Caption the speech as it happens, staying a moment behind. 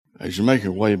As you make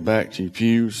your way back to your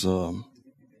pews,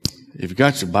 if you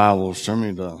got your Bibles, turn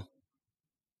me to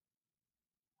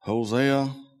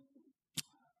Hosea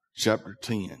chapter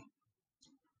 10.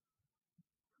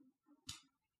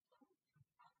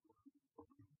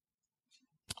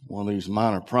 One of these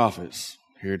minor prophets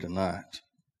here tonight.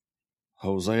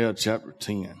 Hosea chapter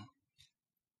 10.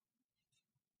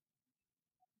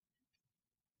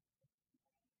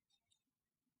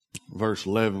 Verse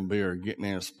 11 be our getting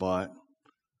in a spot.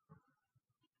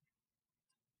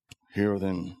 Here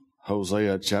within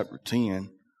Hosea chapter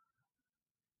 10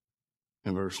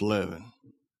 and verse 11.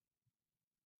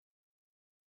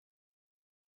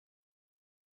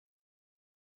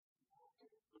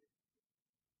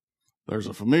 There's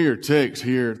a familiar text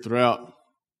here throughout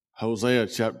Hosea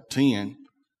chapter 10.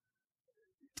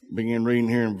 Begin reading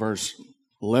here in verse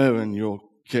 11, you'll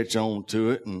catch on to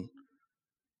it. And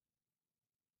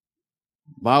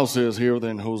the Bible says here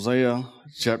within Hosea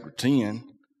chapter 10,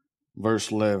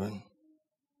 verse 11,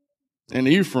 and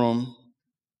Ephraim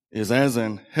is as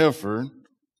an heifer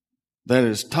that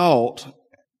is taught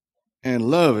and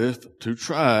loveth to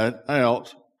tride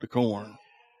out the corn.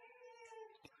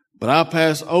 But I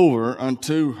pass over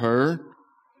unto her,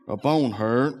 upon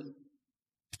her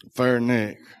fair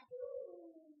neck.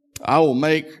 I will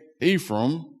make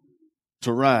Ephraim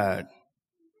to ride.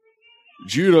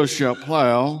 Judah shall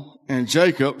plow, and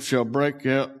Jacob shall break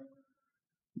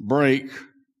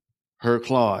her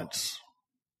clods.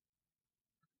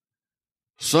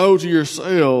 Sow to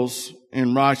yourselves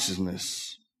in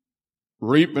righteousness.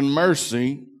 Reap in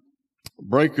mercy.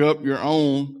 Break up your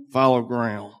own fallow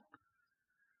ground.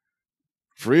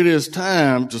 For it is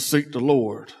time to seek the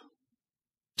Lord,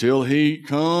 till he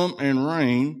come and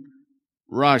rain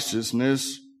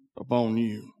righteousness upon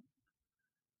you.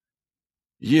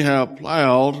 Ye have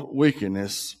plowed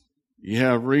wickedness. Ye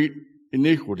have reaped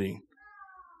iniquity.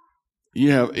 Ye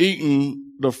have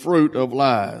eaten the fruit of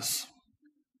lies,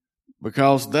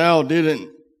 because thou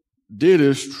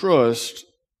didst trust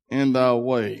in thy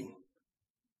way,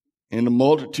 in the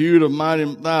multitude of mighty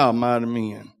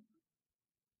men.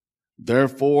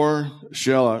 Therefore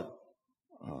shall a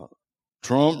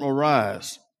trump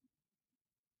arise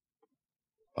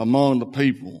among the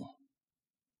people,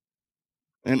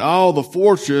 and all the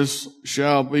fortress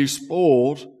shall be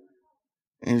spoiled,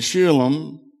 and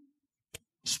Shilom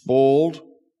spoiled,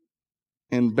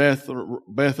 in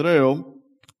Bethel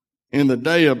in the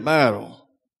day of battle.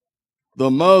 The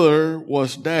mother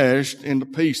was dashed into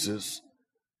pieces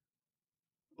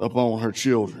upon her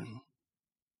children.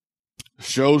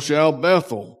 So shall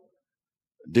Bethel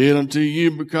did unto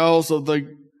you because of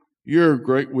your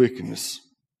great wickedness.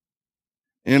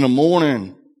 In the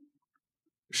morning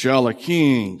shall the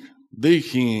king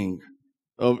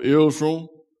of Israel,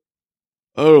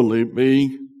 utterly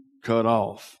be cut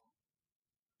off.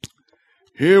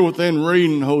 Here within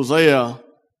reading Hosea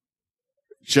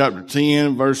chapter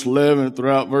 10, verse 11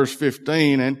 throughout verse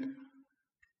 15, and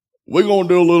we're going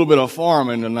to do a little bit of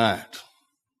farming tonight.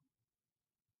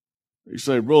 You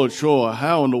say, Brother Troy,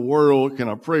 how in the world can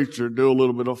a preacher do a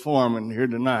little bit of farming here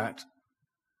tonight?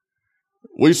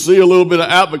 We see a little bit of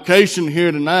application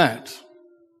here tonight.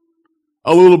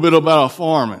 A little bit about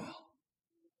farming.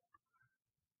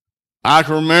 I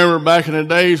can remember back in the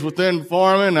days within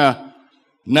farming.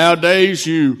 Nowadays,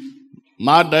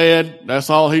 my dad,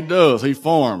 that's all he does. He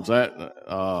farms.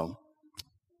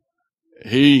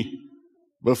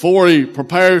 Before he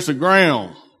prepares the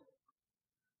ground,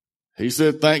 he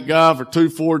said, thank God for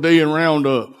 2,4-D and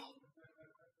Roundup.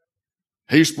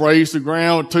 He sprays the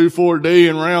ground with 2,4-D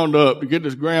and Roundup to get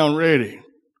this ground ready.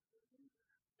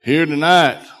 Here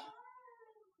tonight,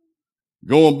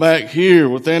 going back here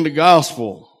within the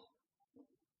gospel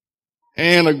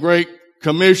and a great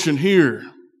commission here.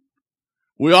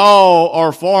 We all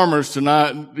are farmers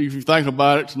tonight, if you think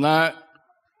about it tonight,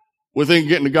 within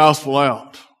getting the gospel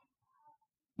out.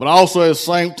 But also at the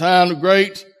same time, the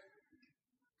great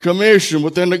commission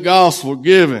within the gospel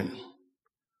given.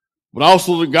 But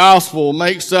also the gospel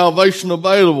makes salvation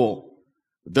available.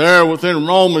 There within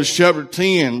Romans chapter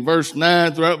 10, verse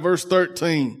 9 throughout verse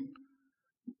 13.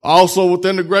 Also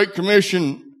within the great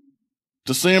commission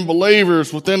to send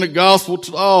believers within the gospel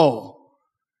to all.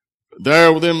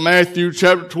 There within Matthew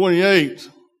chapter 28,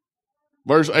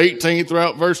 verse 18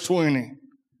 throughout verse 20.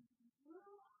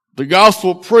 The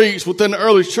gospel preached within the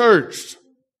early church.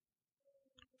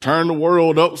 Turn the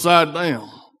world upside down.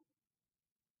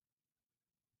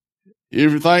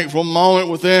 If you think for a moment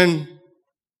within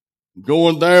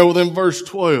going there within verse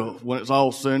 12, when it's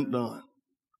all said and done.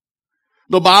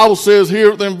 The Bible says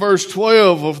here within verse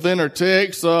 12 within our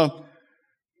text,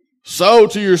 sow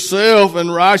to yourself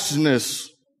in righteousness,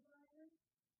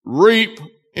 reap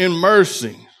in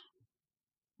mercy.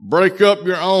 Break up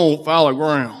your own fallow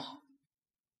ground.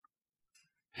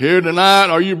 Here tonight,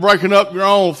 are you breaking up your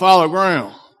own fallow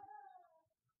ground?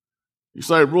 You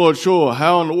say, Brother Choi,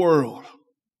 how in the world?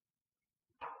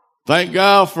 Thank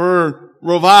God for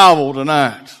revival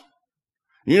tonight.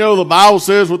 You know, the Bible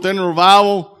says within the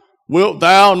revival, wilt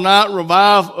thou not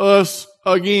revive us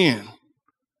again?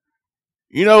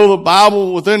 You know, the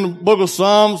Bible within the book of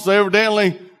Psalms,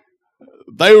 evidently,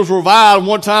 they was revived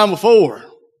one time before.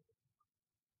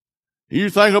 You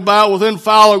think about within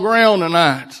fallow ground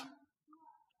tonight.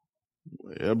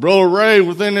 Brother Ray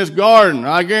within his garden,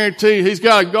 I guarantee you, he's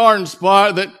got a garden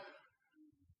spot that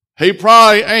he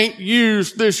probably ain't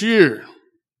used this year.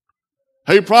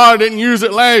 He probably didn't use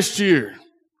it last year.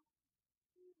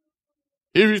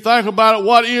 If you think about it,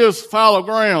 what is fallow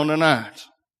ground tonight?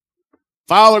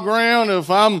 Fallow ground, if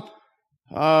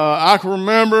I can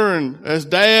remember, and as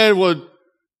Dad would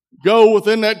go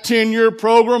within that 10-year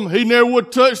program, he never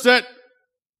would touch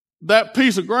that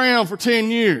piece of ground for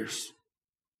 10 years.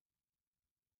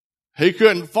 He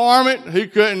couldn't farm it. He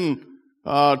couldn't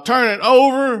turn it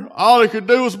over. All he could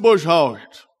do was bush hog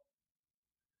it.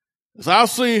 As I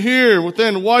see here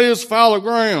within what is fallow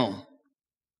ground,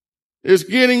 is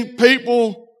getting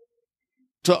people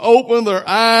to open their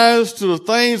eyes to the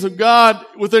things of God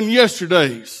within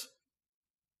yesterdays.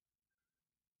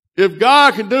 If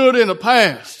God can do it in the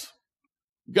past,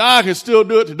 God can still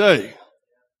do it today.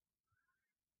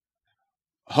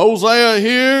 Hosea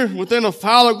here within the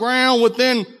fallow ground,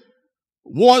 within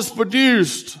once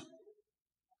produced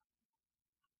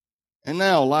and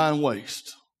now lying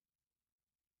waste.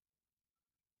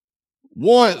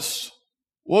 Once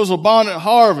was abundant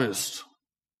harvest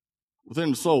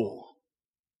within the soul.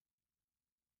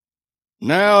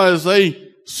 Now as they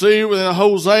see within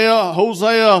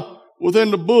Hosea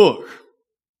within the book,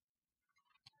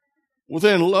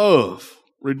 within love,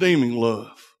 redeeming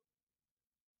love.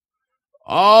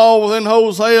 All within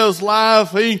Hosea's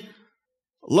life, he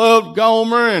loved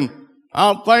Gomer, and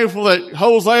I'm thankful that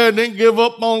Hosea didn't give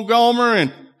up on Gomer,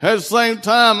 and at the same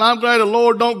time, I'm glad the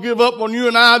Lord don't give up on you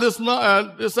and I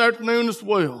this afternoon as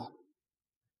well.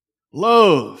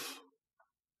 Love.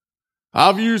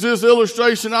 I've used this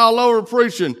illustration all over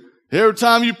preaching. Every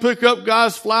time you pick up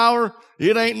God's flower,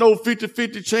 it ain't no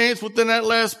 50-50 chance within that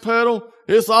last petal.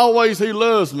 It's always, He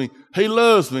loves me. He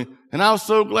loves me. And I'm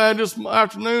so glad this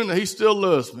afternoon that He still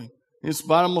loves me in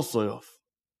spite of myself.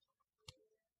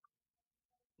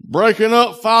 Breaking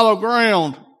up fallow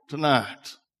ground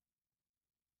tonight.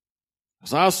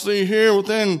 As I see here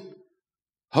within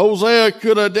Hosea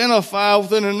could identify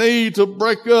within a need to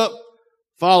break up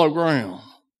fallow ground.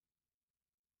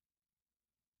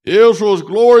 Israel's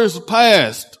glorious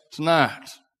past tonight.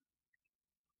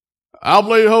 I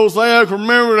believe Hosea can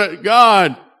remember that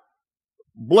God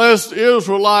blessed the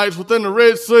Israelites within the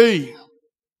Red Sea.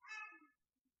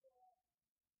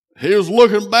 He was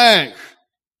looking back,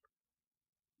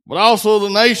 but also the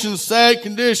nation's sad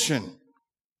condition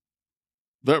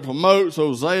that promotes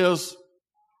Hosea's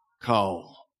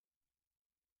call.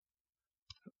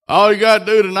 All you got to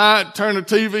do tonight, turn the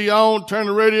TV on, turn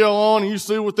the radio on, and you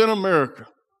see within America.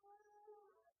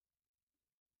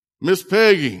 Miss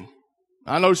Peggy,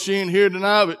 I know she ain't here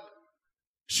tonight, but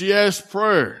she asked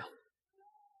prayer.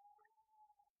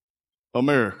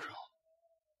 America.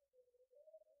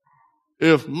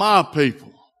 If my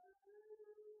people,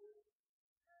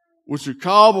 which are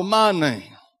called by my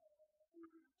name,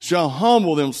 shall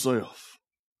humble themselves,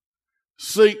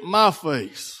 seek my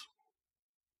face,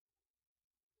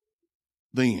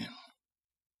 then.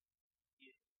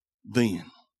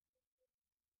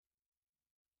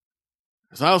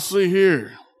 As I'll see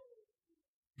here,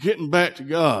 getting back to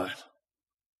God,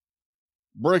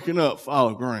 breaking up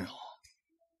fallow ground.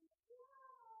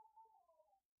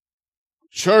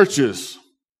 Churches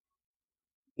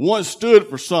once stood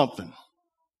for something.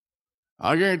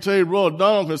 I guarantee you, Brother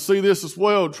Dunham can see this as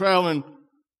well, traveling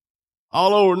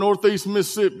all over northeast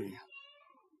Mississippi.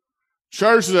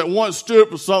 Churches that once stood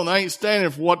for something ain't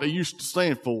standing for what they used to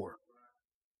stand for.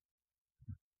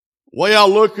 The way I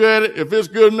look at it, if it's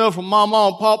good enough for Mama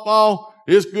and Papa,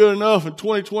 it's good enough in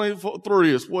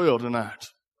 2023 as well tonight.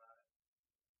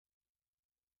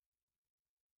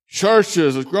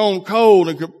 Churches have grown cold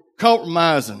and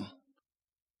compromising.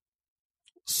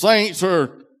 Saints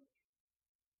are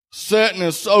sitting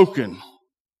and soaking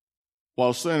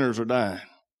while sinners are dying.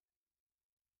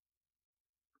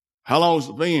 How long has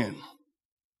it been?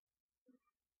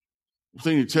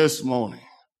 Within your testimony,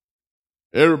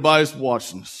 everybody's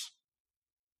watching us.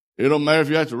 It don't matter if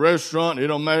you're at the restaurant. It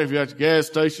don't matter if you're at the gas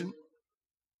station.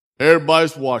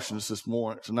 Everybody's watching us this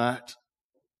morning, tonight.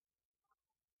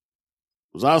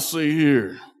 As I see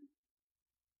here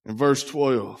in verse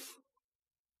 12,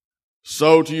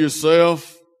 sow to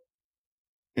yourself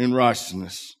in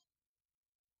righteousness,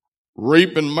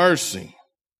 reap in mercy,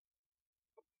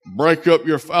 break up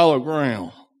your fallow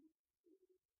ground,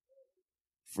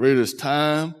 for it is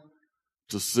time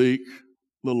to seek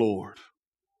the Lord.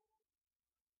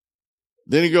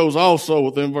 Then he goes also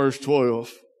within verse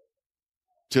 12,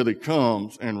 till he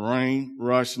comes and rain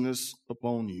righteousness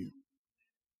upon you.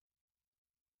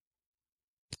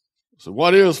 So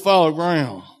what is fallow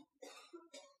ground?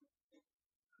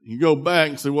 You go back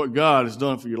and see what God has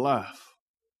done for your life.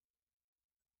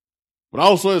 But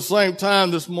also at the same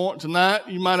time tonight,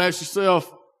 you might ask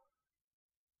yourself,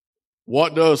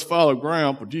 what does fallow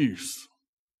ground produce?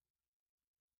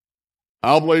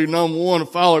 I believe number one,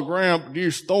 fallow ground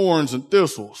produces thorns and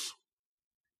thistles.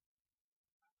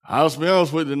 I'll just be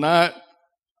honest with you tonight,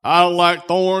 I don't like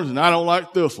thorns and I don't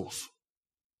like thistles.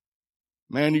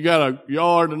 Man, you got a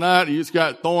yard tonight, you just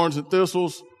got thorns and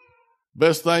thistles.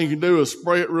 Best thing you can do is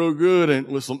spray it real good and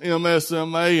with some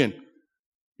MSMA and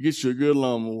get you a good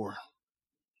lawnmower.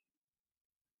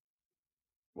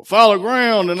 But fallow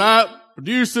ground tonight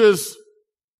produces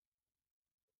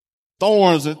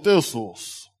thorns and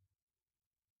thistles.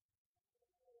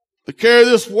 The care of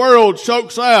this world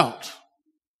chokes out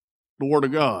the Word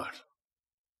of God.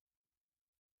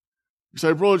 You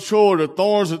say, Brother Troy, the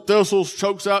thorns and thistles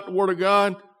chokes out the Word of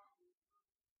God?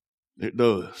 It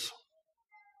does.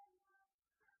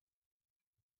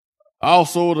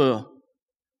 Also, the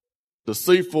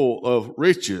deceitful of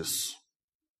riches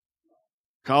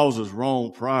causes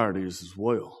wrong priorities as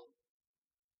well.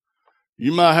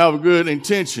 You might have good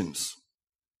intentions,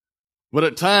 but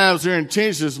at times your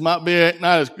intentions might be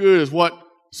not as good as what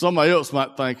somebody else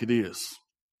might think it is.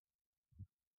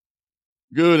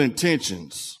 Good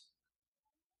intentions,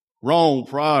 wrong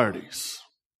priorities.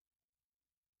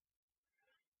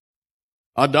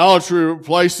 Idolatry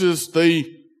replaces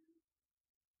the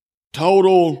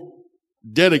total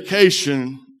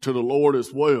dedication to the Lord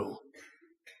as well.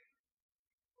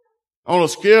 On a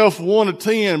scale from 1 to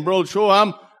 10, Brother Troy,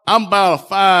 I'm about a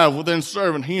 5 within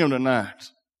serving Him tonight.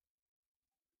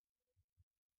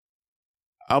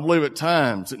 I believe at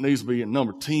times it needs to be at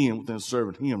number 10 within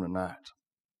serving Him tonight.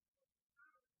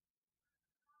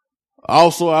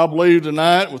 Also, I believe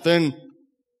tonight within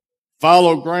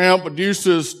fallow ground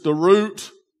produces the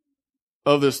root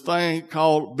of this thing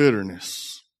called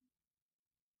bitterness.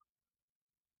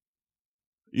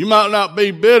 You might not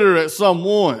be bitter at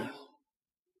someone,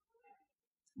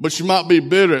 but you might be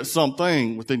bitter at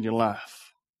something within your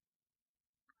life.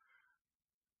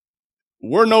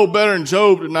 We're no better than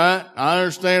Job tonight. I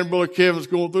understand Brother Kevin's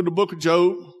going through the book of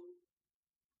Job.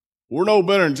 We're no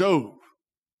better than Job.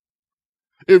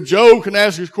 If Job can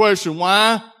ask his question,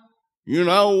 why? You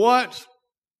know what?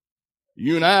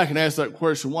 You and I can ask that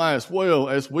question why as well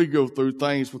as we go through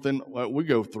things within what we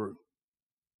go through.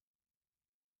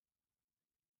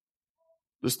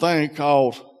 This thing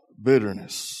called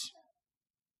bitterness.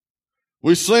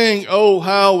 We sing, oh,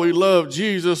 how we love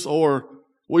Jesus, or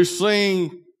we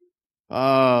sing,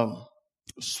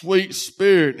 sweet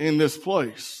spirit in this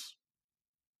place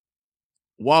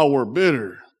while we're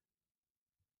bitter.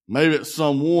 Maybe it's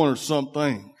someone or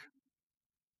something.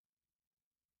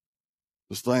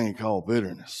 This thing called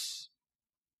bitterness.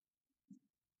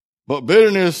 But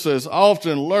bitterness as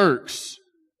often lurks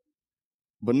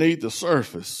beneath the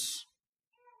surface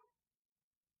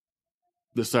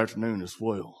this afternoon as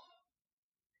well.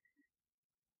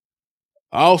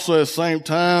 Also at the same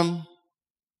time,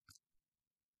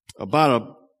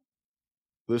 about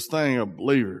this thing of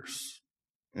believers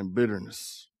and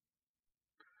bitterness.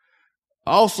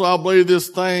 Also, I believe this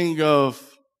thing of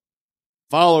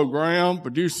fallow ground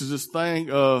produces this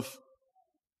thing of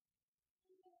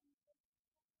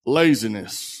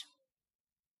laziness.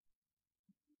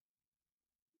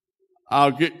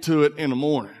 I'll get to it in the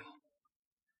morning,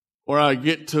 or I'll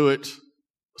get to it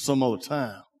some other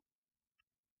time.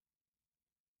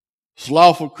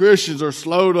 Slothful Christians are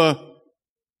slow to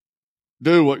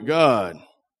do what God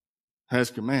has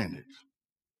commanded.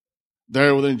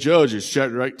 There within Judges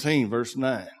chapter 18, verse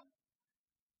 9.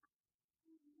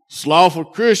 Slothful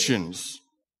Christians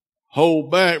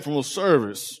hold back from the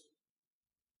service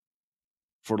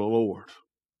for the Lord.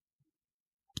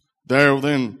 There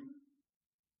within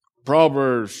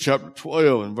Proverbs chapter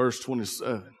 12 and verse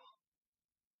 27.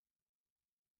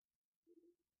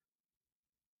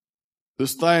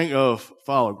 This thing of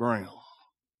fallow ground.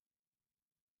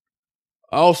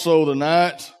 Also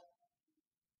tonight,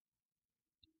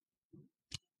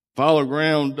 fallow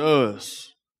ground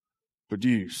does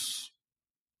produce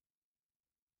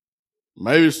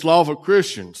Maybe slothful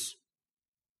Christians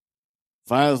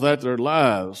finds that their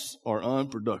lives are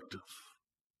unproductive.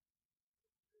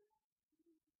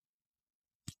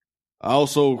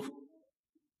 Also,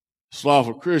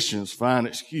 slothful Christians find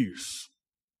excuse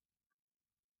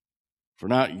for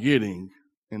not getting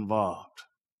involved.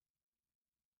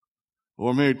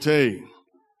 Well, let me tell you,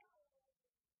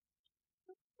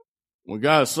 when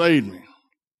God saved me,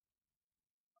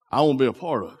 I want to be a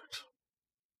part of it.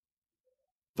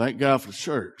 Thank God for the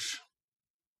church.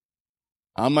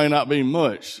 I may not be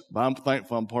much, but I'm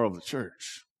thankful I'm part of the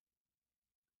church.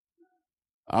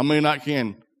 I may not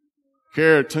can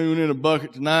carry a tune in a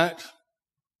bucket tonight,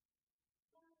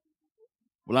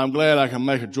 but I'm glad I can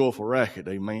make a joyful racket,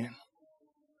 amen.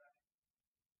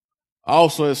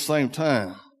 Also, at the same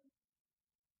time,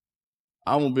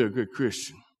 I want to be a good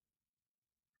Christian.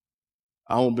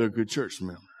 I want to be a good church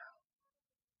member.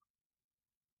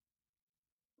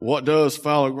 What does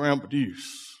fallow ground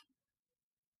produce?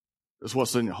 It's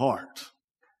what's in your heart.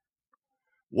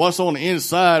 What's on the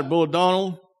inside, Brother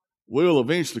Donald, will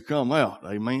eventually come out.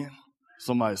 Amen.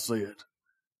 Somebody said.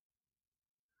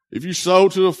 If you sow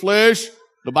to the flesh,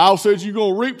 the Bible says you're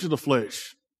going to reap to the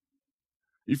flesh.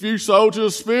 If you sow to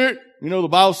the Spirit, you know the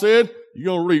Bible said you're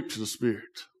going to reap to the Spirit.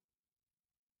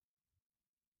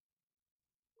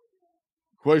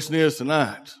 The question is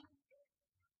tonight,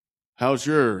 how's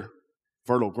your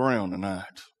fertile ground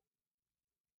tonight?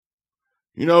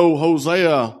 You know,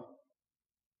 Hosea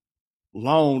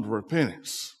longed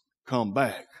repentance, come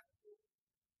back.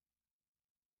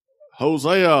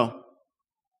 Hosea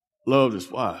loved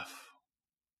his wife.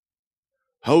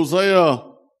 Hosea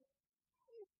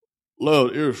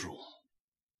loved Israel.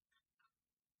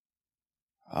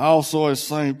 Also at the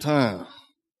same time,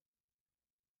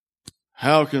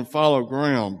 how can fallow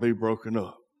ground be broken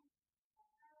up?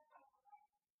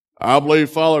 I believe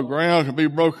fallow ground can be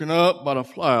broken up by the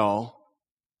plow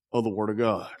of the Word of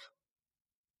God.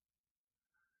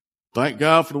 Thank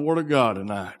God for the Word of God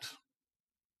tonight.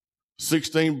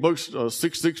 16 books,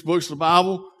 66 books of the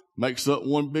Bible makes up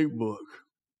one big book.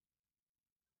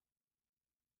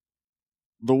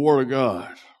 The Word of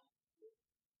God.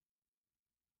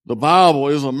 The Bible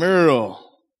is a mirror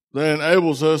that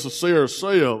enables us to see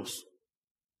ourselves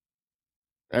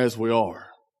as we are.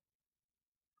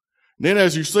 Then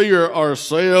as you see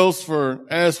ourselves for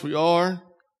as we are,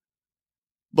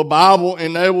 the Bible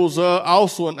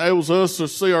also enables us to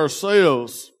see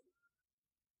ourselves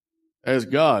as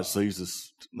God sees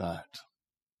us tonight.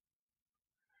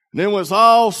 And then when it's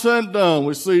all said and done,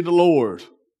 we see the Lord,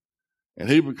 and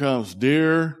He becomes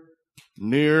dear,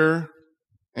 near,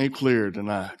 and clear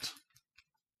tonight.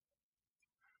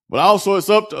 But also it's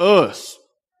up to us.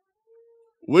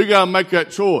 We got to make that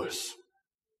choice.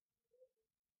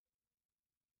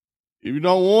 If you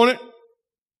don't want it,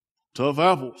 tough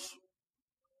apples.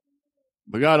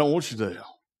 But God don't want you there.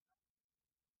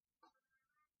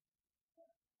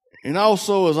 And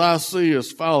also, as I see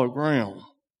as fallow ground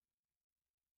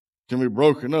can be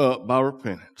broken up by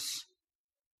repentance.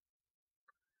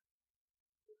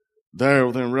 There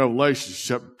within Revelation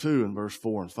chapter 2 and verse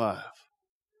 4 and 5.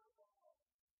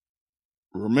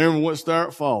 Remember when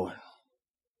start falling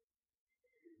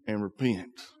and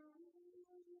repent.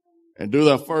 And do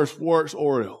thy first works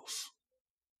or else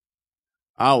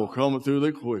I will come through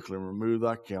thee quickly and remove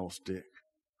thy candlestick.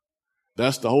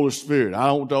 That's the Holy Spirit. I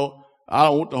don't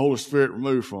want the Holy Spirit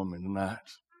removed from me tonight.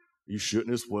 You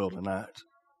shouldn't as well tonight.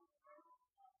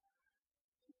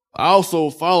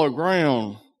 Also, fallow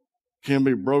ground can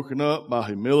be broken up by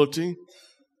humility,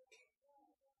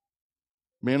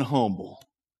 being humble.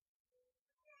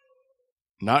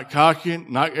 Not cocky,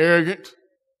 not arrogant,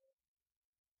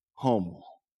 humble.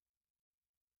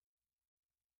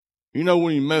 You know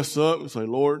when you mess up and say,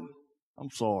 Lord, I'm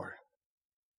sorry.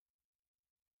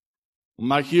 When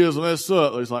my kids mess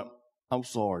up, they're like, I'm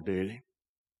sorry, Daddy.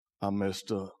 I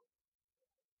messed up.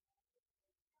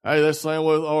 Hey, that's the same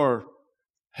with our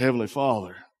Heavenly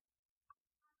Father.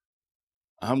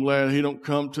 I'm glad He don't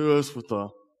come to us with a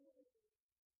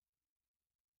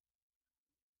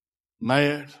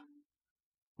mad,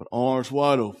 but arms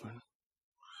wide open.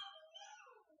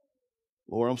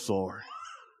 Lord, I'm sorry.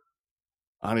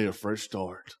 I need a fresh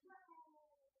start.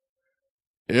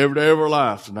 Every day of our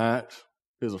life tonight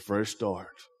is a fresh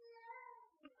start.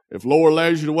 If Lord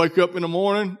allows you to wake up in the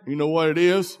morning, you know what it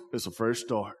is? It's a fresh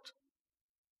start.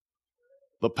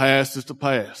 The past is the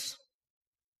past.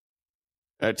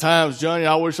 At times, Johnny,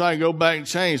 I wish I could go back and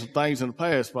change some things in the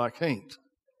past, but I can't.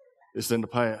 It's in the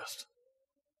past.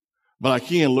 But I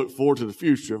can look forward to the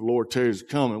future if Lord tarries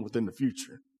coming within the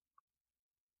future.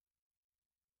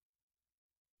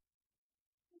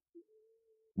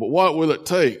 But what will it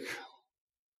take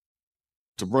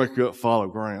to break up fallow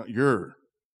ground, your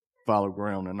fallow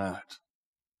ground tonight?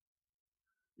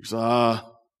 You say,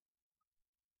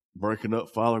 breaking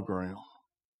up fallow ground.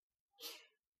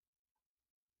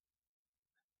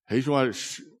 He's going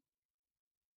to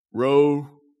row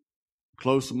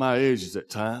close to my edges at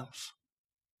times.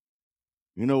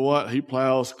 You know what? He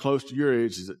plows close to your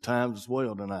edges at times as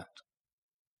well tonight.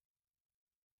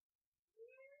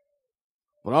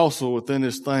 But also within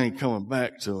this thing coming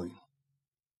back to him,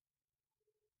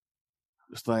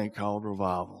 this thing called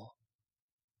revival.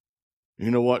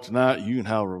 You know what? Tonight you can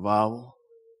have a revival.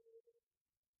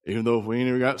 Even though if we ain't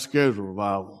even got scheduled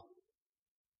revival.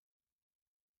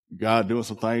 God doing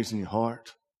some things in your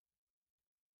heart.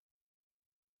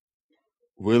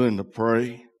 Willing to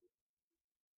pray.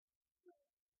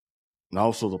 And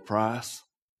also the price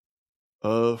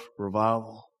of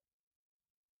revival.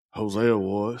 Hosea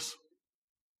was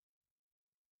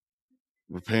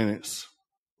repentance,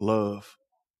 love.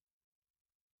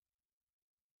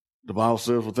 The Bible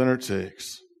says within our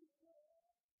text,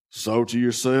 sow to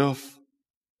yourself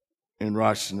in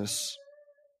righteousness,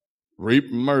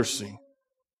 reap mercy,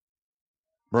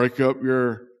 break up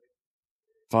your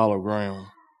fallow ground.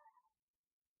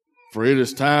 For it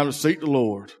is time to seek the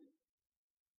Lord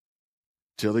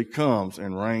till he comes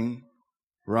and rain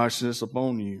righteousness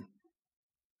upon you.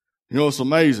 You know, it's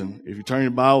amazing. If you turn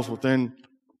your Bibles within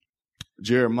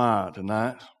Jeremiah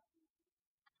tonight,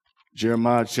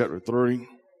 Jeremiah chapter 3,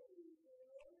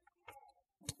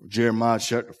 Jeremiah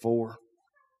chapter 4,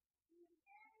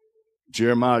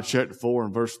 Jeremiah chapter 4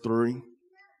 and verse 3.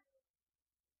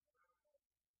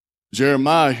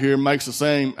 Jeremiah here makes the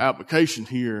same application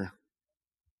here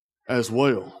as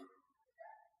well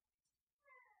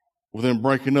within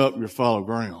breaking up your fallow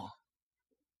ground.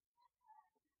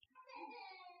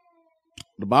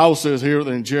 The Bible says here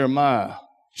in Jeremiah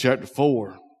chapter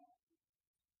 4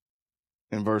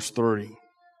 and verse 3,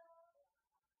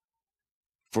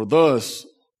 for thus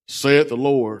saith the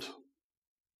Lord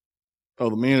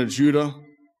of the men of Judah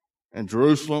and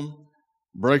Jerusalem,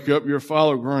 break up your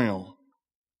fallow ground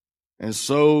and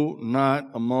sow not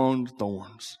among the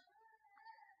thorns.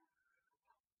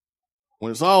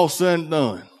 When it's all said and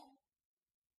done,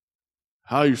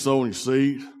 how are you sowing your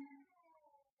seed?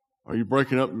 Are you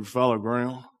breaking up your fallow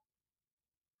ground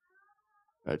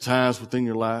at times within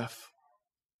your life?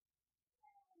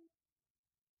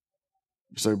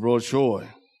 You say, Brother Troy,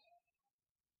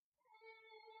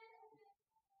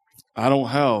 I don't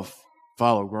have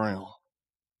fallow ground.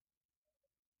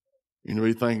 You know,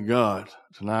 you thank God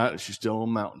tonight that she's still on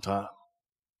the mountaintop.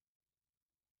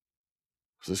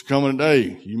 So this coming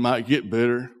day, you might get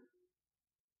bitter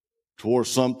towards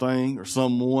something or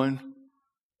someone.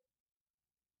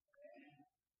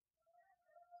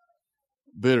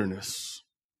 Bitterness.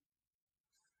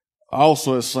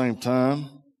 Also at the same time,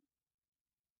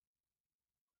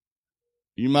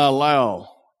 you might allow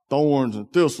thorns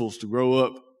and thistles to grow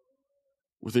up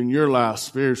within your life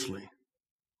spiritually.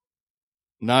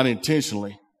 Not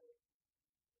intentionally.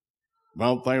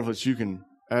 But I'm thankful that you can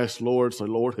ask the Lord, say,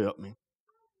 Lord, help me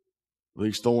with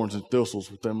these thorns and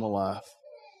thistles within my life.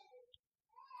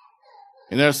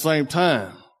 And at the same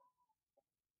time,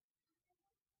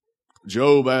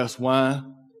 Job asked why.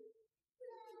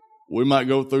 We might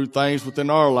go through things within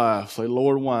our life. Say,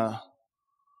 Lord, why?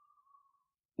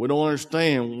 We don't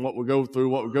understand what we go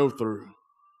through.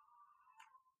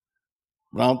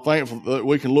 But I'm thankful that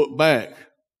we can look back.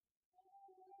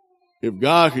 If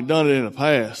God had done it in the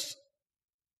past,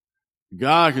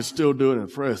 God can still do it in the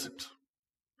present.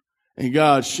 And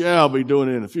God shall be doing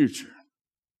it in the future.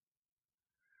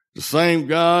 The same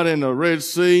God in the Red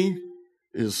Sea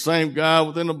is the same God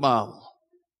within the Bible.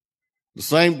 The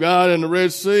same God in the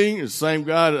Red Sea is the same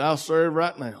God that I serve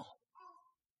right now.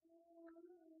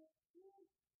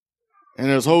 And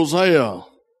as Hosea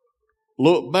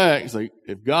looked back and say,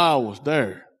 if God was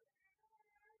there,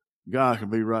 God can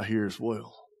be right here as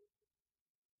well.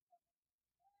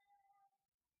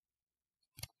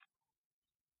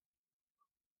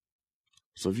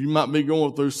 So if you might be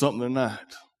going through something tonight,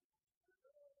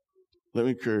 let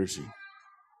me encourage you.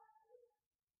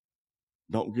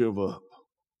 Don't give up.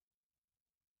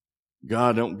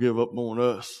 God don't give up on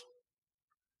us.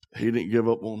 He didn't give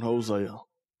up on Hosea.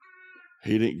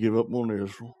 He didn't give up on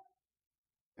Israel.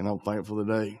 And I'm thankful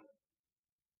today.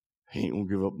 He ain't going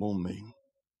to give up on me.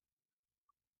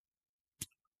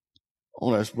 I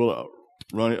want to ask Brother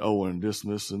Ronnie Owen to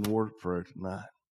dismiss in the word of prayer tonight.